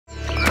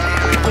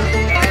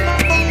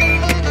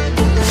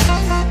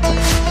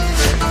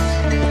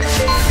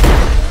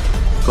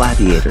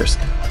Gladiators.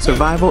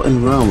 Survival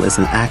in Rome is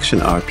an action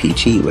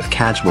RPG with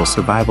casual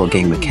survival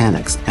game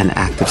mechanics and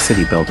active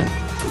city building.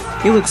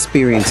 You'll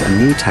experience a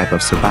new type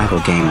of survival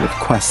game with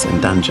quests and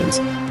dungeons,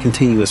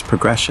 continuous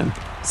progression,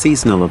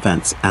 seasonal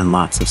events, and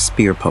lots of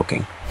spear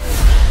poking.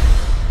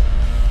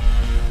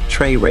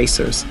 Tray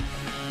Racers.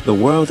 The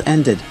world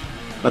ended,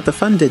 but the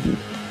fun didn't.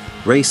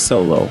 Race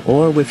solo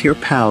or with your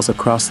pals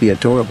across the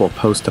adorable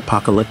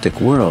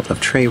post-apocalyptic world of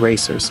Tray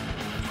Racers.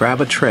 Grab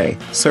a tray,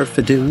 surf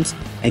the dunes,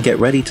 and get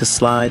ready to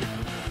slide,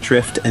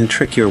 drift, and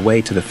trick your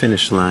way to the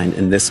finish line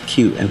in this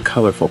cute and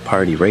colorful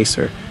party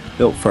racer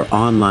built for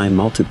online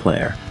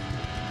multiplayer.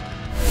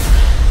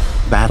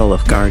 Battle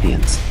of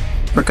Guardians.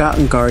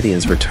 Forgotten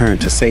Guardians return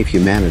to save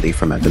humanity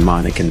from a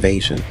demonic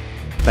invasion.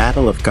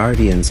 Battle of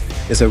Guardians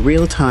is a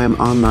real-time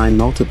online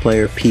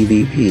multiplayer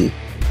PvP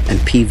and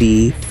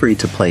PvE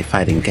free-to-play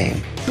fighting game.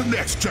 The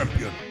next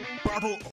champion. Battle